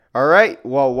All right,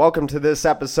 well, welcome to this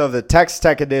episode of the Texas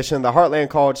Tech edition of the Heartland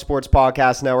College Sports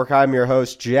Podcast Network. I'm your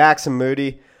host, Jackson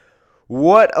Moody.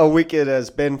 What a week it has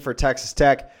been for Texas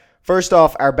Tech. First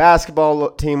off, our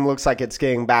basketball team looks like it's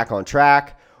getting back on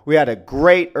track. We had a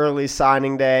great early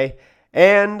signing day.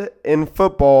 And in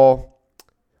football,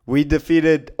 we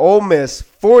defeated Ole Miss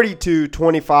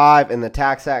 42-25 in the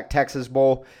TaxAct Texas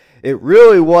Bowl. It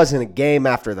really wasn't a game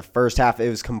after the first half. It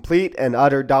was complete and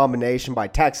utter domination by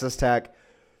Texas Tech.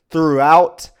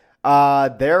 Throughout,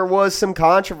 there was some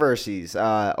controversies.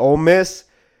 Ole Miss,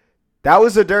 that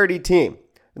was a dirty team.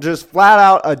 Just flat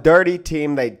out a dirty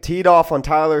team. They teed off on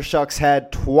Tyler Shuck's head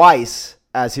twice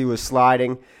as he was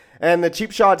sliding. And the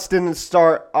cheap shots didn't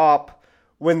start up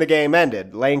when the game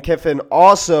ended. Lane Kiffin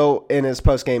also, in his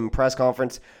post-game press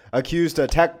conference, accused a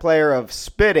Tech player of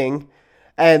spitting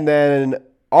and then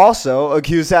also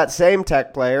accused that same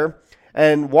Tech player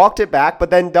and walked it back, but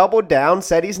then doubled down,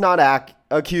 said he's not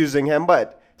accusing him,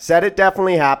 but said it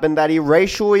definitely happened, that he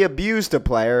racially abused a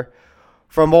player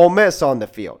from Ole Miss on the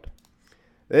field.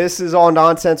 This is all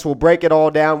nonsense. We'll break it all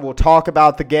down. We'll talk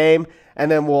about the game, and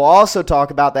then we'll also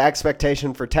talk about the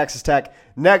expectation for Texas Tech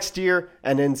next year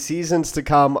and in seasons to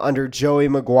come under Joey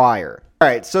McGuire. All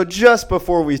right, so just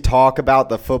before we talk about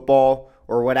the football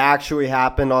or what actually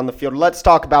happened on the field, let's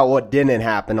talk about what didn't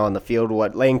happen on the field,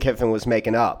 what Lane Kiffin was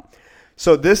making up.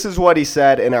 So this is what he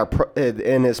said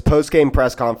in his post-game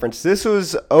press conference. This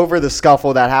was over the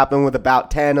scuffle that happened with about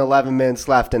 10, 11 minutes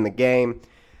left in the game.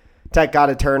 Tech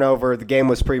got a turnover. The game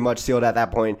was pretty much sealed at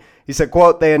that point. He said,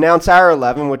 quote, "They announced our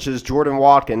 11, which is Jordan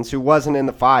Watkins, who wasn't in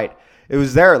the fight. It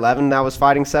was their 11 that was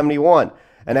fighting 71.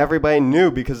 And everybody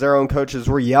knew because their own coaches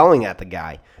were yelling at the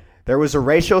guy. There was a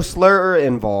racial slur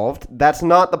involved. That's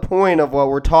not the point of what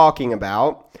we're talking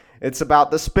about. It's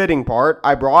about the spitting part.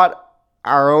 I brought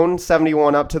our own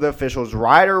 71 up to the officials,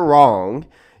 right or wrong.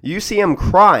 You see him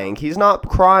crying. He's not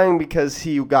crying because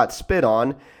he got spit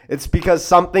on. It's because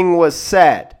something was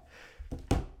said."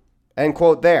 End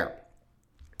quote there.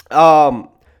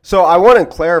 So I want to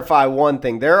clarify one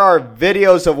thing. There are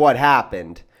videos of what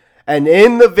happened. And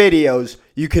in the videos,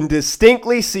 you can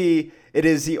distinctly see it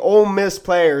is the Ole Miss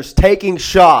players taking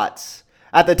shots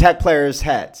at the Tech players'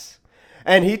 heads.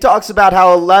 And he talks about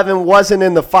how 11 wasn't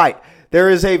in the fight. There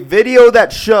is a video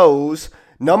that shows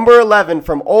number 11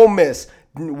 from Ole Miss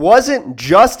wasn't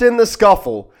just in the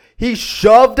scuffle. He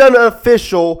shoved an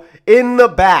official in the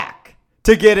back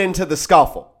to get into the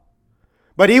scuffle.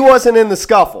 But he wasn't in the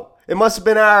scuffle. It must have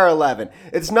been our 11.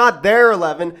 It's not their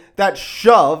 11 that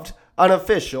shoved an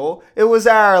official. It was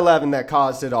our 11 that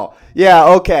caused it all. Yeah,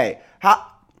 okay.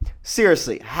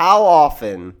 Seriously, how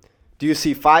often do you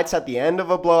see fights at the end of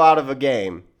a blowout of a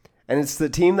game and it's the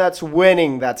team that's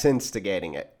winning that's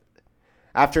instigating it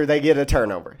after they get a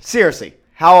turnover? Seriously,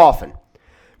 how often?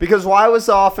 Because why was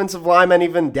the offensive lineman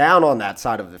even down on that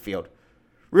side of the field?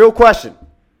 Real question.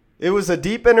 It was a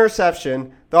deep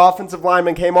interception. The offensive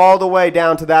lineman came all the way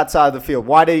down to that side of the field.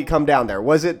 Why did he come down there?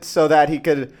 Was it so that he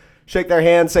could shake their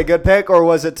hand, say good pick, or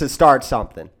was it to start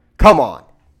something? Come on.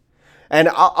 And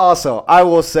also, I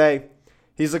will say,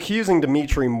 he's accusing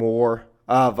Dimitri Moore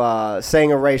of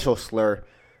saying a racial slur.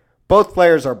 Both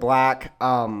players are black,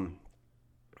 and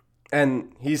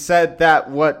he said that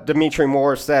what Dimitri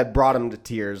Moore said brought him to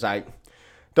tears. I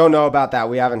don't know about that.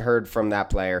 We haven't heard from that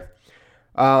player.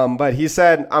 But he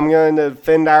said, "I'm going to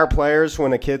defend our players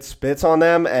when a kid spits on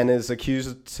them and is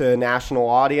accused to a national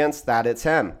audience that it's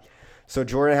him. So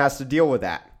Jordan has to deal with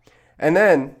that." And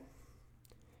then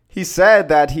he said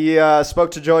that he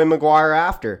spoke to Joey McGuire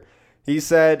after. He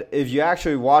said, if you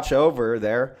actually watch over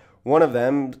there, one of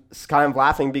them is kind of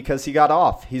laughing because he got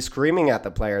off. He's screaming at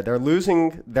the player. They're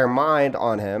losing their mind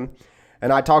on him.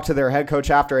 And I talked to their head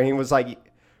coach after, and he was like,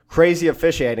 "Crazy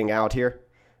officiating out here."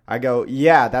 I go,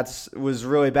 "Yeah, that was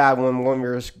really bad when one of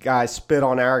your guys spit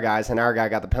on our guys and our guy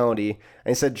got the penalty."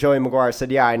 And he said, Joey McGuire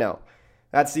said, "Yeah, I know."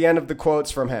 That's the end of the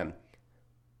quotes from him.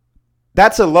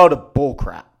 That's a load of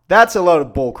bullcrap. That's a load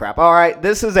of bullcrap. All right,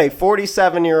 this is a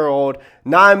 47-year-old,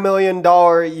 $9 million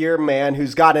a year man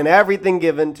who's gotten everything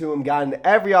given to him, gotten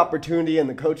every opportunity in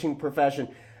the coaching profession,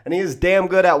 and he is damn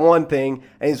good at one thing,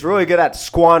 and he's really good at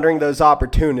squandering those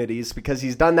opportunities because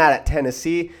he's done that at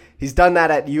Tennessee. He's done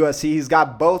that at USC. He's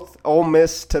got both Ole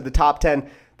Miss to the top 10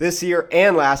 this year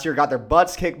and last year. Got their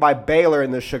butts kicked by Baylor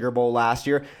in the Sugar Bowl last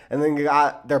year. And then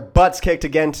got their butts kicked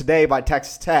again today by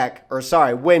Texas Tech.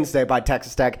 Wednesday by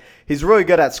Texas Tech. He's really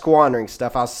good at squandering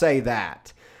stuff. I'll say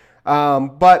that.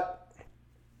 But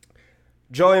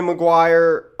Joey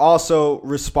McGuire also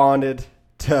responded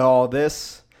to all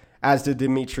this, as did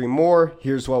Dimitri Moore.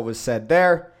 Here's what was said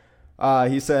there.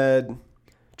 He said,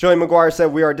 Joey McGuire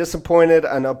said, "We are disappointed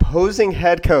an opposing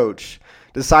head coach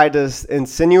decided to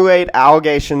insinuate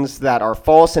allegations that are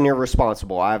false and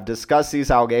irresponsible. I have discussed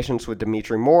these allegations with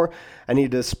Dimitri Moore, and he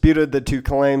disputed the two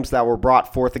claims that were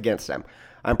brought forth against him.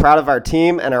 I'm proud of our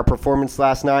team and our performance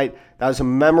last night. That was a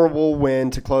memorable win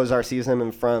to close our season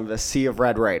in front of a sea of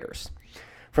Red Raiders."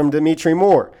 From Dimitri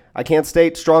Moore, "I can't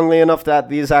state strongly enough that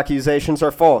these accusations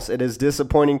are false. It is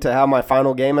disappointing to have my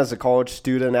final game as a college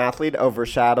student-athlete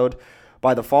overshadowed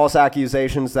by the false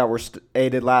accusations that were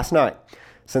stated last night.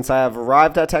 Since I have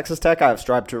arrived at Texas Tech, I have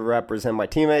strived to represent my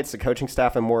teammates, the coaching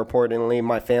staff, and more importantly,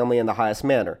 my family in the highest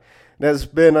manner. It has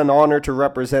been an honor to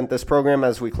represent this program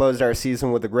as we closed our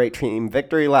season with a great team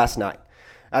victory last night."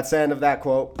 That's the end of that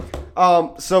quote.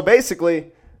 So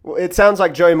basically, it sounds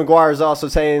like Joey McGuire is also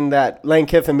saying that Lane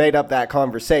Kiffin made up that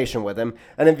conversation with him.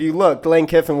 And if you look, Lane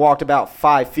Kiffin walked about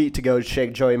 5 feet to go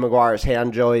shake Joey McGuire's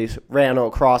hand. Joey ran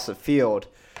across the field.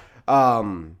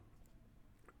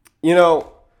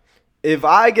 If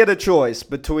I get a choice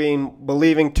between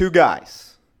believing two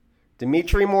guys,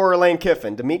 Dimitri Moore or Lane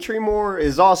Kiffin, Dimitri Moore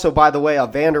is also, by the way, a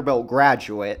Vanderbilt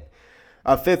graduate,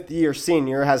 a fifth-year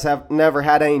senior, has never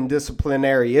had any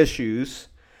disciplinary issues.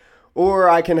 Or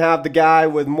I can have the guy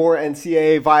with more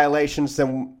NCAA violations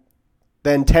than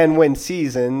 10-win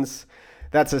seasons.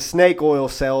 That's a snake oil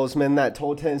salesman that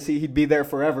told Tennessee he'd be there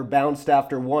forever, bounced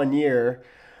after 1 year.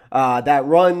 That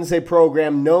runs a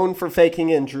program known for faking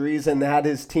injuries and had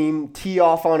his team tee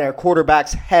off on our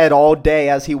quarterback's head all day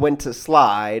as he went to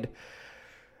slide.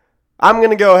 I'm going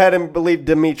to go ahead and believe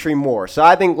Dimitri Moore. So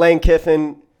I think Lane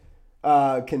Kiffin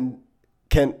can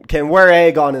wear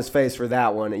egg on his face for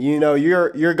that one.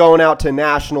 You're going out to a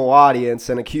national audience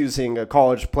and accusing a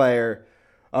college player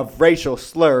of racial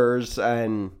slurs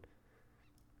and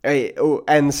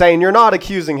saying you're not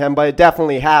accusing him, but it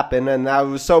definitely happened, and that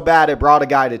was so bad it brought a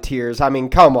guy to tears. I mean,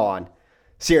 come on.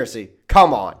 Seriously,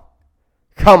 come on.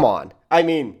 I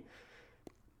mean,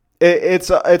 it's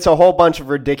a whole bunch of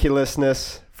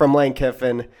ridiculousness from Lane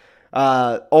Kiffin.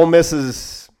 Ole Miss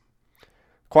is,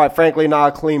 quite frankly, not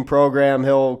a clean program.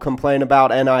 He'll complain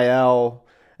about NIL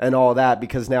and all that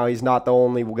because now he's not the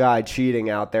only guy cheating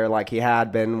out there like he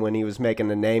had been when he was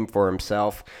making a name for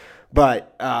himself.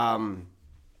 But,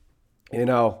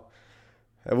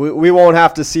 we won't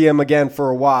have to see him again for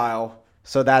a while.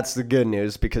 So that's the good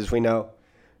news because we know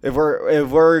if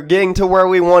we're getting to where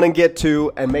we want to get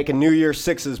to and making New Year's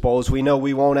Sixes bowls, we know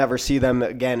we won't ever see them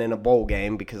again in a bowl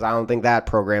game because I don't think that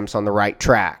program's on the right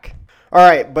track. All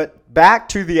right, but back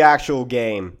to the actual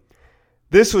game.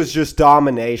 This was just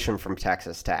domination from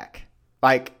Texas Tech.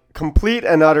 Like, complete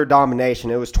and utter domination.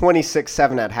 It was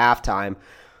 26-7 at halftime.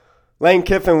 Lane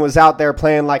Kiffin was out there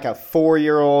playing like a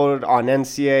 4-year-old on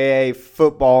NCAA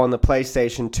football on the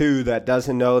PlayStation 2 that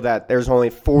doesn't know that there's only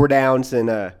 4 downs in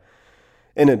a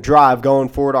drive going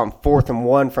forward on 4th and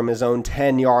 1 from his own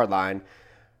 10-yard line.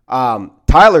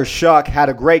 Tyler Shuck had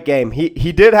a great game.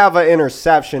 He did have an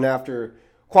interception after,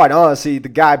 quite honestly, the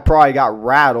guy probably got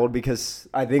rattled because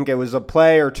I think it was a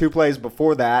play or 2 plays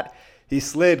before that. He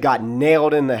slid, got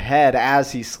nailed in the head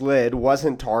as he slid,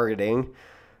 wasn't targeting,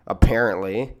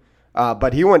 apparently.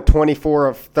 But he went 24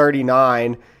 of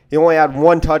 39. He only had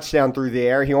 1 touchdown through the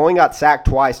air. He only got sacked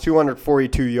twice,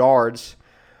 242 yards.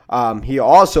 He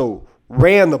also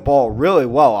ran the ball really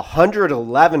well,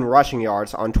 111 rushing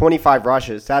yards on 25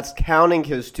 rushes. That's counting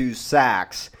his 2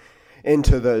 sacks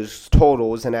into those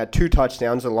totals and had 2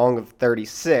 touchdowns along with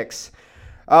 36.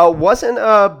 Wasn't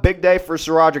a big day for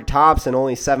Sir Roderick Thompson,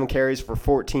 only 7 carries for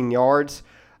 14 yards.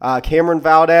 Cameron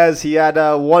Valdez, he had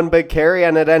 1 big carry,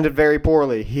 and it ended very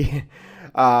poorly. He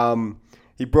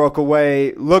broke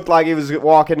away, looked like he was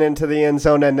walking into the end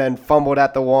zone, and then fumbled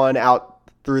at the 1 out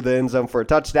through the end zone for a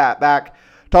touchdown back.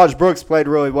 Taj Brooks played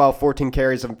really well, 14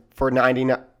 carries for 90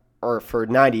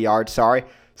 yards,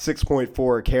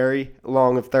 6.4 a carry,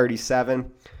 along with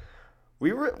 37. We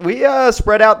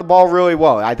spread out the ball really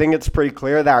well. I think it's pretty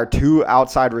clear that our 2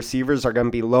 outside receivers are going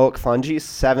to be Loic Fungi,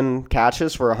 7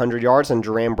 catches for 100 yards, and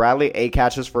Jerram Bradley, 8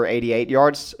 catches for 88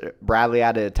 yards. Bradley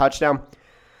added a touchdown.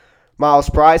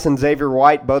 Miles Price and Xavier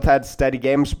White both had steady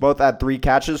games. Both had 3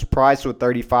 catches. Price with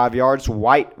 35 yards.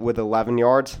 White with 11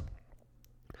 yards.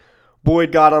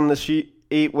 Boyd got on the sheet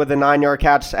with a 9-yard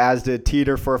catch, as did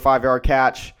Teeter for a 5-yard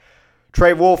catch.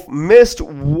 Trey Wolf missed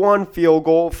 1 field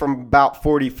goal from about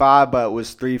 45, but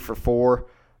was 3 for 4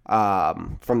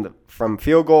 from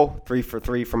field goal, 3 for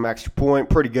 3 from extra point.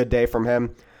 Pretty good day from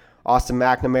him. Austin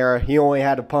McNamara, he only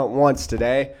had to punt once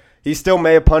today. He still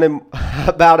may have punted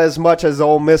about as much as the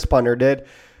Ole Miss punter did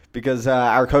because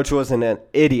our coach wasn't an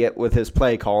idiot with his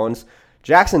play callings.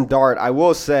 Jackson Dart, I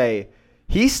will say,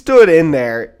 He stood in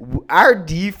there. Our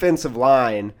defensive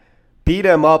line beat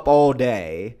him up all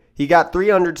day. He got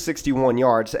 361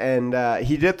 yards, and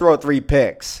he did throw 3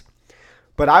 picks.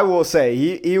 But I will say,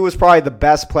 he was probably the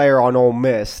best player on Ole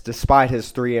Miss, despite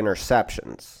his 3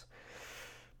 interceptions.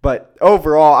 But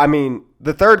overall, I mean,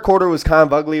 the third quarter was kind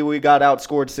of ugly. We got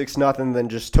outscored 6-0, then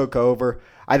just took over.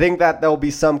 I think that there'll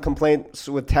be some complaints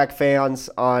with Tech fans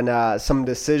on some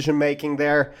decision-making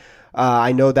there.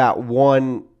 I know that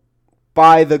one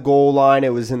by the goal line,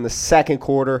 it was in the second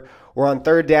quarter. We're on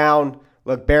third down.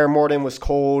 Look, Bear Morton was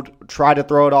cold, tried to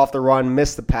throw it off the run,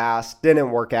 missed the pass, didn't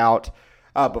work out.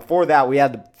 Before that, we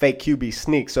had the fake QB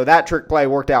sneak. So that trick play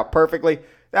worked out perfectly.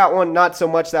 That one, not so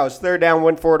much. That was third down,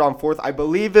 went for it on fourth. I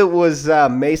believe it was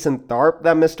Mason Tharp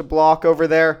that missed a block over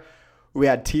there. We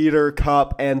had Teeter,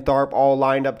 Cup, and Tharp all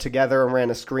lined up together and ran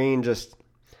a screen. Just,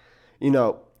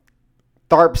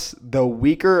 Tharp's the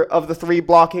weaker of the 3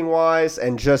 blocking-wise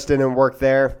and just didn't work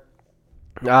there.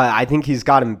 I think he's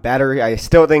gotten better. I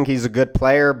still think he's a good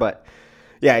player, but,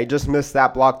 yeah, he just missed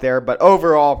that block there. But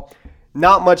overall,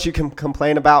 not much you can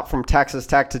complain about from Texas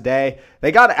Tech today.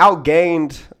 They got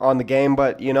outgained on the game,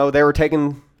 but, they were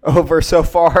taking over so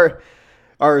far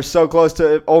or so close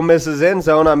to Ole Miss's end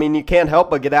zone. I mean, you can't help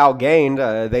but get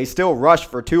outgained. They still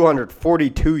rushed for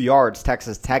 242 yards,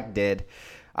 Texas Tech did,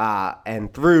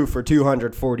 and threw for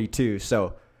 242.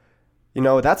 So,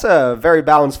 that's a very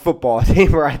balanced football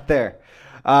team right there.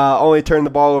 Only turned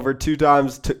the ball over 2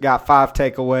 times, got 5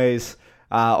 takeaways,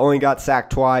 only got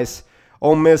sacked twice.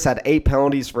 Ole Miss had 8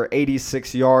 penalties for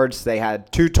 86 yards. They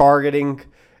had 2 targeting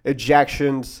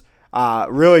ejections.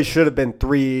 Really should have been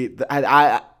 3.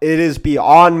 It is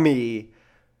beyond me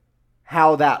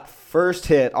how that first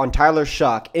hit on Tyler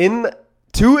Shuck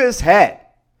to his head.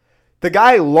 The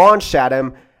guy launched at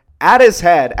him at his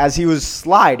head as he was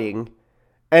sliding,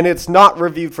 and it's not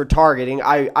reviewed for targeting.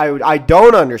 I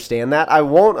don't understand that. I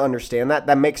won't understand that.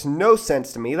 That makes no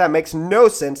sense to me. That makes no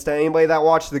sense to anybody that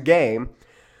watched the game.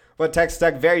 But Texas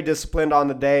Tech very disciplined on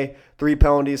the day. 3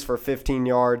 penalties for 15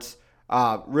 yards.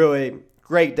 Really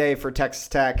great day for Texas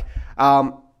Tech.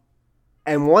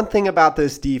 And one thing about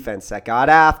this defense that got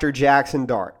after Jackson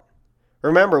Dart.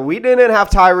 Remember, we didn't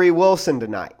have Tyree Wilson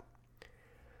tonight.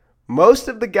 Most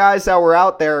of the guys that were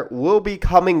out there will be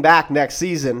coming back next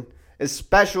season,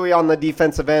 especially on the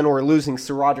defensive end. We're losing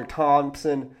Sir Roger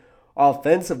Thompson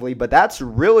offensively, but that's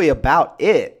really about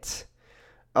it.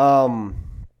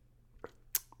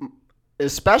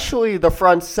 Especially the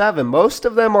front 7. Most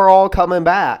of them are all coming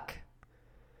back.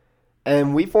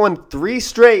 And we've won 3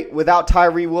 straight without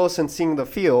Tyree Wilson seeing the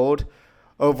field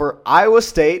over Iowa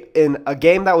State in a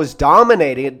game that was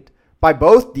dominated by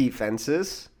both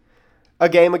defenses. A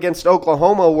game against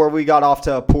Oklahoma where we got off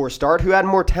to a poor start, who had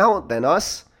more talent than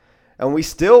us. And we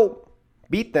still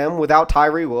beat them without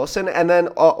Tyree Wilson. And then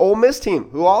Ole Miss team,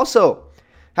 who also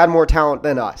had more talent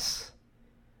than us.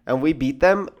 And we beat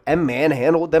them and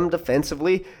manhandled them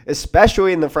defensively,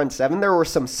 especially in the front 7. There were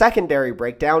some secondary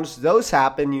breakdowns. Those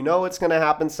happen. It's going to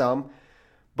happen some.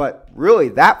 But really,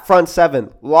 that front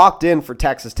 7 locked in for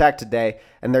Texas Tech today,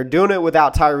 and they're doing it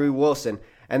without Tyree Wilson.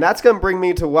 And that's going to bring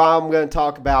me to what I'm going to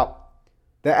talk about,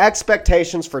 the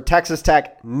expectations for Texas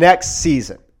Tech next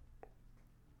season.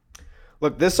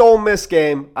 Look, this Ole Miss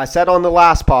game, I said on the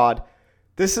last pod,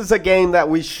 this is a game that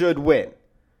we should win.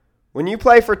 When you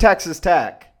play for Texas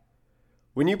Tech,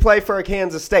 when you play for a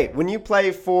Kansas State, when you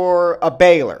play for a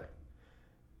Baylor,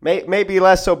 maybe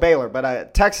less so Baylor, but a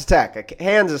Texas Tech, a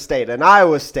Kansas State, an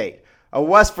Iowa State, a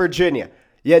West Virginia,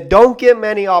 you don't get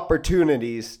many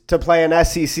opportunities to play an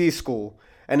SEC school,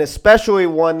 and especially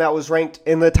one that was ranked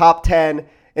in the top 10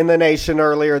 in the nation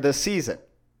earlier this season.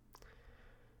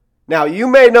 Now, you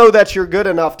may know that you're good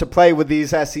enough to play with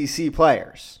these SEC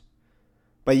players,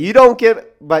 but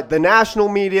the national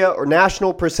media or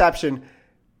national perception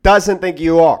doesn't think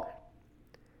you are.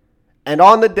 And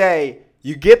on the day,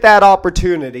 you get that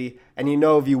opportunity, and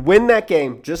if you win that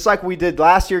game, just like we did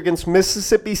last year against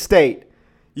Mississippi State,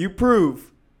 you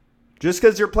prove, just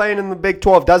because you're playing in the Big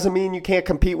 12 doesn't mean you can't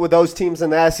compete with those teams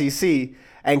in the SEC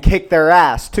and kick their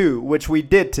ass too, which we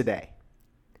did today.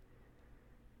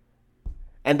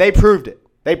 And they proved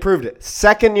it.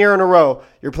 Second year in a row,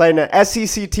 you're playing an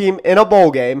SEC team in a bowl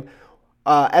game,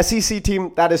 SEC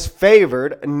team that is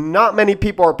favored. Not many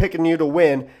people are picking you to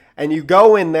win, and you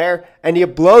go in there and you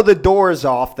blow the doors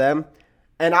off them.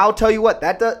 And I'll tell you what,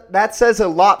 that says a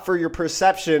lot for your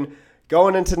perception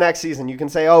going into next season. You can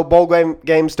say, bowl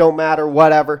games don't matter,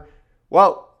 whatever.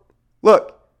 Well,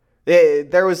 look,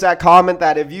 there was that comment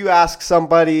that if you ask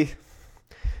SEC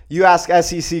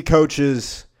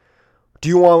coaches,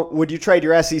 would you trade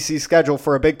your SEC schedule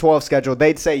for a Big 12 schedule?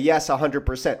 They'd say yes,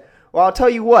 100%. Well, I'll tell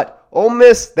you what. Ole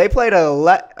Miss, they played a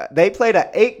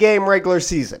 8-game regular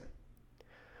season.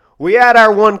 We had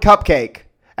our one cupcake,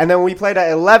 and then we played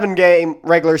an 11-game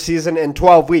regular season in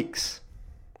 12 weeks.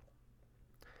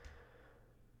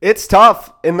 It's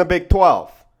tough in the Big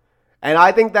 12. And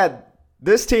I think that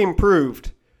this team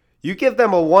proved, you give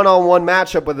them a one-on-one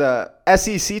matchup with a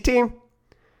SEC team,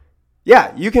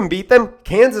 yeah, you can beat them.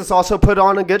 Kansas also put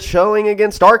on a good showing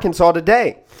against Arkansas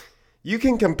today. You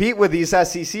can compete with these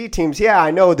SEC teams. Yeah,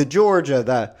 I know the Georgia,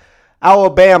 the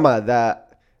Alabama,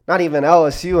 not even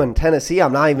LSU and Tennessee.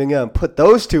 I'm not even going to put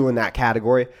those two in that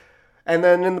category. And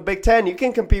then in the Big Ten, you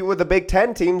can compete with the Big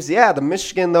Ten teams. Yeah, the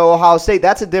Michigan, the Ohio State,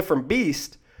 that's a different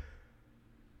beast.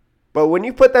 But when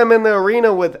you put them in the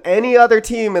arena with any other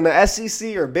team in the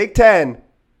SEC or Big Ten,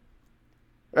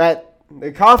 right,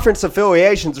 the conference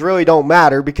affiliations really don't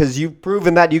matter because you've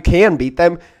proven that you can beat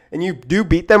them, and you do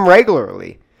beat them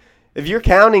regularly. If you're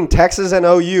counting Texas and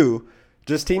OU,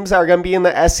 just teams that are going to be in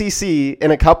the SEC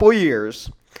in a couple years,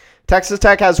 Texas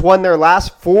Tech has won their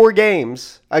last 4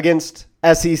 games against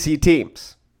SEC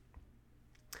teams.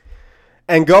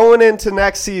 And going into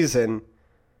next season,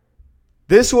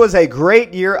 this was a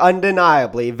great year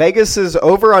undeniably. Vegas's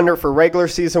over-under for regular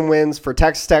season wins for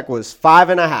Texas Tech was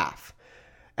 5.5.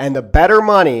 And the better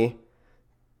money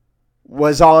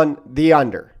was on the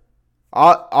under.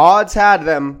 Odds had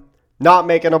them not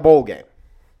making a bowl game.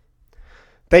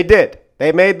 They did.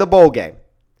 They made the bowl game.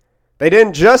 They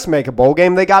didn't just make a bowl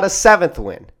game. They got a 7th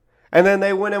win. And then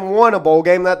they went and won a bowl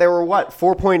game that they were,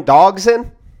 4-point dogs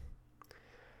in?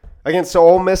 Against the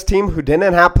Ole Miss team who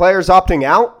didn't have players opting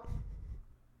out?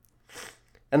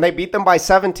 And they beat them by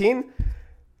 17?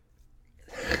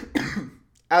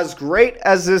 As great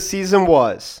as this season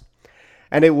was,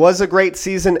 and it was a great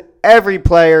season, every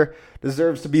player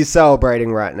deserves to be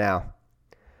celebrating right now.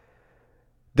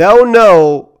 They'll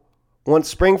know once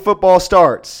spring football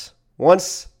starts,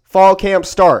 once fall camp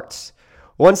starts,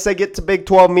 once they get to Big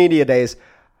 12 Media Days.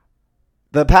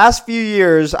 The past few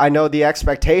years, I know the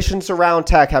expectations around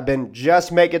Tech have been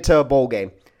just make it to a bowl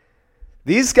game.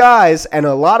 These guys, and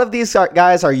a lot of these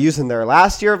guys are using their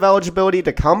last year of eligibility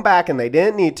to come back, and they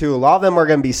didn't need to. A lot of them are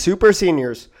going to be super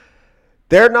seniors.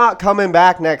 They're not coming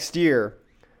back next year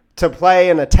to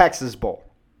play in a Texas Bowl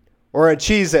or a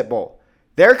Cheez-It Bowl.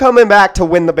 They're coming back to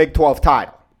win the Big 12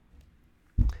 title.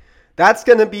 That's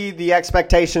going to be the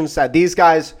expectations that these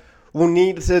guys will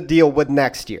need to deal with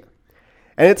next year.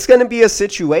 And it's going to be a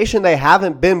situation they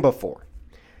haven't been before.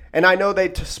 And I know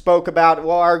they spoke about,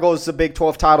 our goal is the Big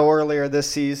 12 title earlier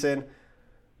this season.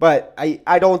 But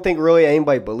I don't think really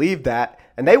anybody believed that.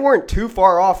 And they weren't too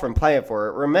far off from playing for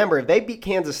it. Remember, if they beat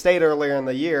Kansas State earlier in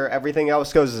the year, everything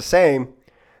else goes the same.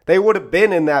 They would have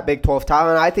been in that Big 12 title.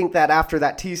 And I think that after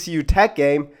that TCU Tech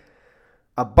game,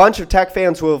 a bunch of Tech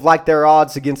fans would have liked their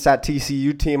odds against that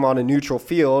TCU team on a neutral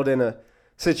field in a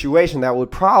situation that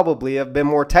would probably have been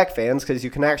more Tech fans because you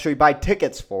can actually buy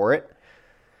tickets for it.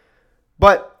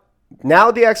 But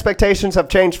now the expectations have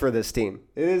changed for this team.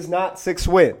 It is not 6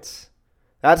 wins.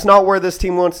 That's not where this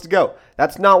team wants to go.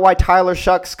 That's not why Tyler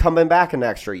Shuck's coming back an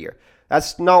extra year.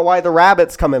 That's not why the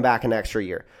Rabbits coming back an extra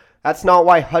year. That's not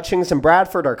why Hutchings and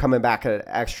Bradford are coming back an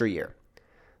extra year.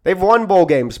 They've won bowl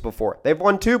games before. They've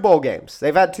won 2 bowl games.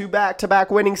 They've had 2 back-to-back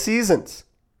winning seasons.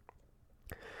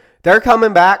 They're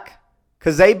coming back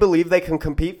because they believe they can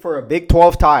compete for a Big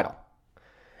 12 title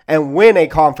and win a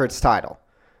conference title.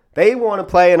 They want to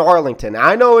play in Arlington.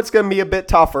 I know it's going to be a bit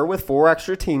tougher with 4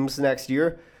 extra teams next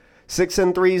year.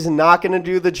 6-3 is not going to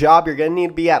do the job. You're going to need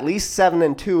to be at least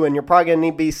 7-2, and you're probably going to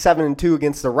need to be 7-2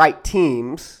 against the right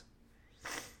teams.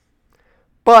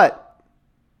 But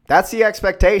that's the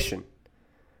expectation.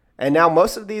 And now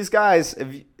most of these guys,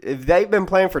 if they've been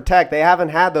playing for Tech, they haven't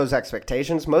had those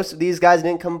expectations. Most of these guys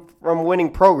didn't come from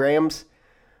winning programs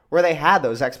where they had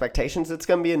those expectations. It's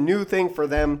going to be a new thing for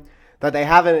them that they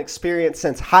haven't experienced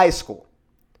since high school.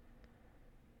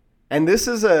 And this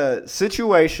is a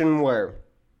situation where,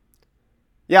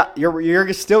 yeah,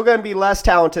 you're still going to be less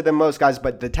talented than most guys,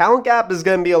 but the talent gap is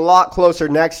going to be a lot closer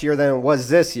next year than it was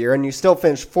this year, and you still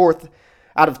finished 4th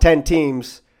out of 10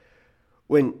 teams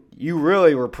when you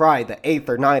really were probably the 8th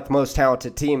or 9th most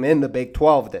talented team in the Big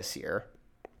 12 this year.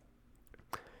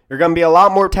 You're going to be a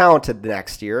lot more talented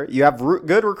next year. You have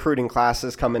good recruiting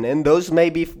classes coming in. Those may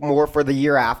be more for the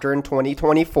year after in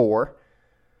 2024.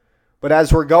 But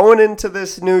as we're going into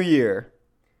this new year,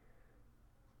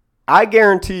 I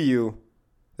guarantee you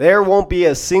there won't be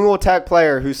a single Tech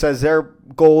player who says their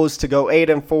goal is to go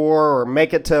 8-4 or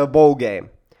make it to a bowl game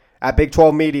at Big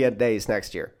 12 Media Days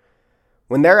next year.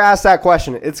 When they're asked that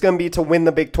question, it's going to be to win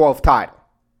the Big 12 title.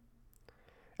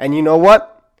 And you know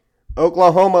what?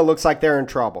 Oklahoma looks like they're in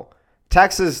trouble.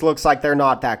 Texas looks like they're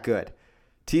not that good.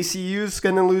 TCU's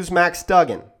going to lose Max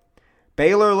Duggan.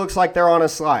 Baylor looks like they're on a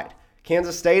slide.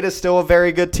 Kansas State is still a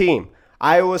very good team.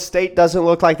 Iowa State doesn't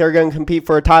look like they're going to compete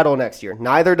for a title next year.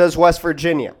 Neither does West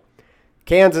Virginia.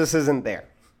 Kansas isn't there.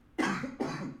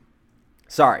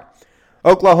 Sorry.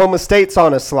 Oklahoma State's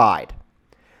on a slide.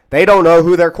 They don't know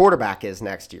who their quarterback is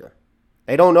next year.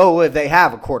 They don't know if they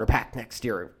have a quarterback next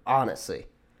year, honestly.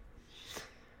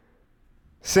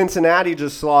 Cincinnati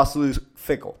just lost Luke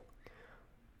Fickell.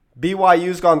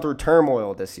 BYU's gone through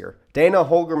turmoil this year. Dana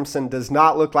Holgorsen does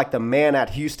not look like the man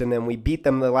at Houston, and we beat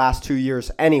them the last 2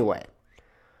 years anyway.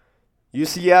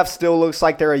 UCF still looks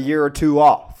like they're a year or two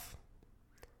off.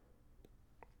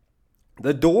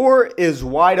 The door is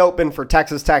wide open for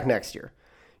Texas Tech next year.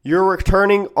 You're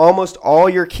returning almost all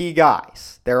your key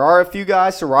guys. There are a few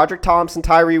guys, so Roderick Thompson,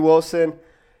 Tyree Wilson,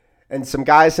 and some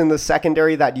guys in the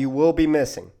secondary that you will be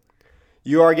missing.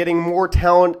 You are getting more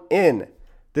talent in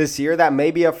this year that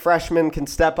maybe a freshman can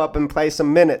step up and play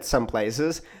some minutes some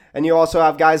places. And you also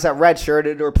have guys that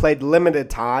redshirted or played limited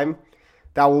time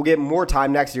that will get more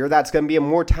time next year. That's going to be a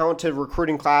more talented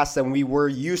recruiting class than we were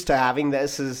used to having.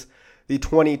 This is the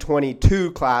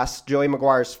 2022 class, Joey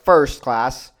McGuire's first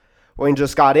class, when he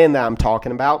just got in that I'm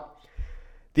talking about.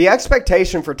 The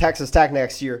expectation for Texas Tech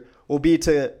next year will be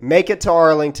to make it to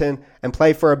Arlington and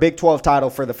play for a Big 12 title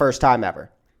for the first time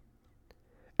ever.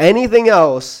 Anything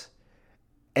else,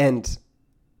 and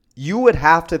you would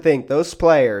have to think those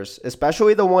players,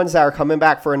 especially the ones that are coming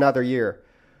back for another year,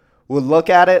 would look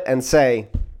at it and say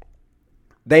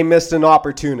they missed an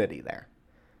opportunity there.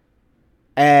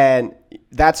 And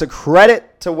that's a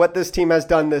credit to what this team has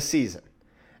done this season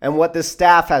and what this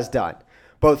staff has done,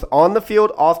 both on the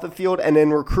field, off the field, and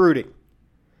in recruiting.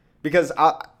 Because,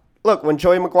 look, when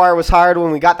Joey McGuire was hired,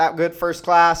 when we got that good first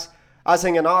class, I was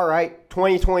thinking, all right,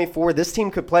 2024, this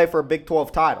team could play for a Big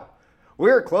 12 title.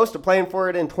 We were close to playing for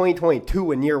it in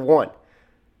 2022 in year one.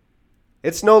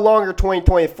 It's no longer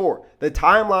 2024. The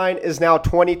timeline is now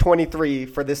 2023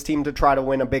 for this team to try to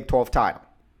win a Big 12 title.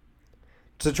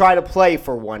 To try to play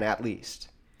for one at least.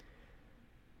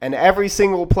 And every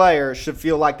single player should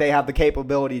feel like they have the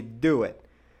capability to do it.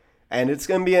 And it's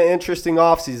going to be an interesting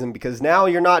offseason because now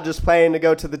you're not just playing to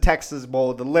go to the Texas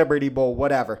Bowl, the Liberty Bowl,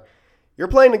 whatever. You're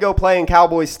playing to go play in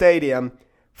Cowboy Stadium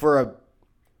for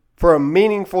a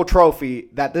meaningful trophy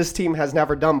that this team has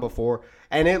never done before,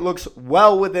 and it looks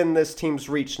well within this team's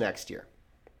reach next year.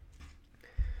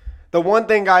 The one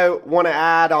thing I want to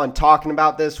add on talking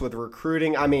about this with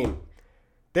recruiting,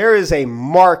 there is a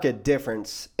marked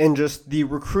difference in just the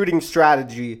recruiting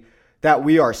strategy that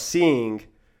we are seeing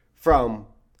from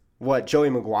what Joey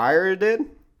McGuire did,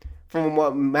 from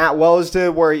what Matt Wells did,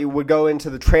 where he would go into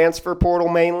the transfer portal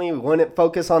mainly. We wouldn't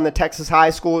focus on the Texas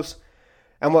high schools.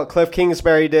 And what Kliff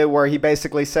Kingsbury did, where he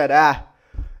basically said,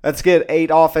 let's get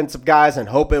 8 offensive guys and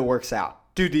hope it works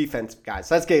out. 2 defensive guys.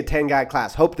 Let's get a 10-guy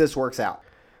class. Hope this works out.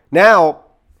 Now,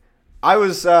 I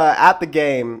was at the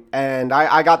game, and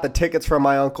I got the tickets from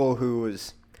my uncle, who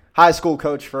was high school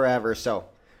coach forever. So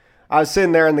I was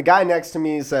sitting there, and the guy next to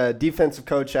me is a defensive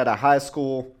coach at a high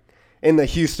school in the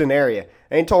Houston area.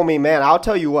 And he told me, man, I'll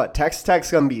tell you what, Texas Tech's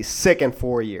going to be sick in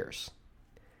 4 years.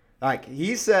 Like,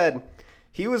 he said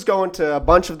he was going to a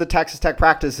bunch of the Texas Tech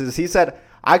practices. He said,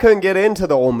 I couldn't get into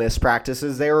the Ole Miss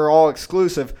practices. They were all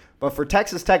exclusive. But for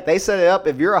Texas Tech, they set it up.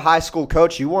 If you're a high school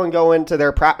coach, you want to go into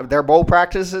their bowl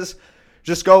practices,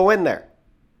 just go in there.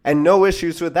 And no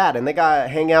issues with that. And they got to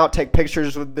hang out, take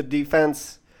pictures with the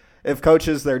defense, if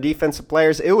coaches, their defensive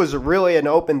players. It was really an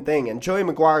open thing. And Joey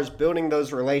McGuire is building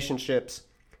those relationships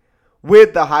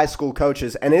with the high school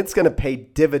coaches. And it's going to pay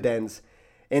dividends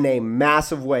in a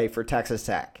massive way for Texas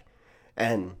Tech.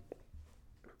 And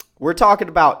we're talking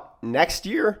about next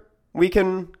year we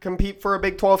can compete for a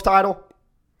Big 12 title.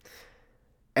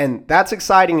 And that's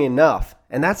exciting enough.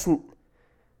 And that's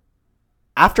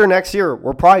after next year,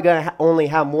 we're probably going to only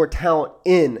have more talent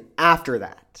in after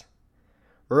that.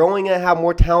 We're only going to have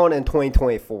more talent in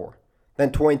 2024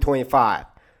 than 2025,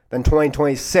 than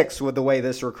 2026 with the way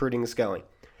this recruiting is going.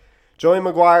 Joey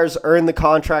McGuire's earned the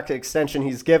contract extension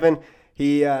he's given.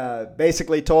 He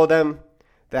basically told them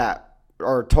that,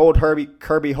 or told Kirby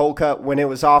Holcutt when it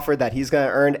was offered, that he's going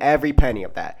to earn every penny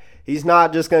of that. He's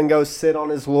not just going to go sit on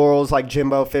his laurels like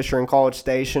Jimbo Fisher in College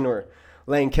Station or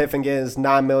Lane Kiffin get his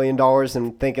 $9 million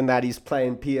and thinking that he's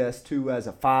playing PS2 as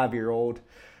a 5-year-old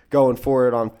going for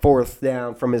it on 4th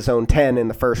down from his own 10 in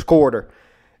the first quarter.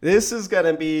 This is going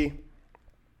to be,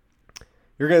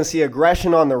 you're going to see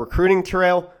aggression on the recruiting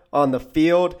trail, on the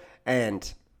field.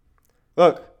 And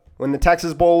look, when the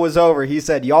Texas Bowl was over, he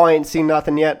said, y'all ain't seen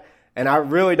nothing yet. And I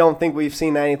really don't think we've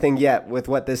seen anything yet with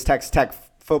what this Texas Tech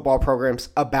football program's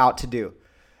about to do.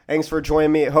 Thanks for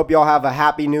joining me. Hope you all have a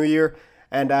happy new year.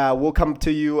 And we'll come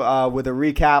to you with a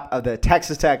recap of the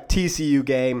Texas Tech TCU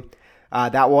game.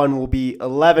 That one will be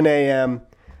 11 a.m.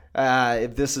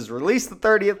 If this is released the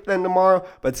 30th, then tomorrow.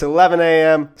 But it's 11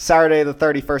 a.m. Saturday the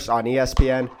 31st on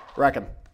ESPN. Wreck 'em.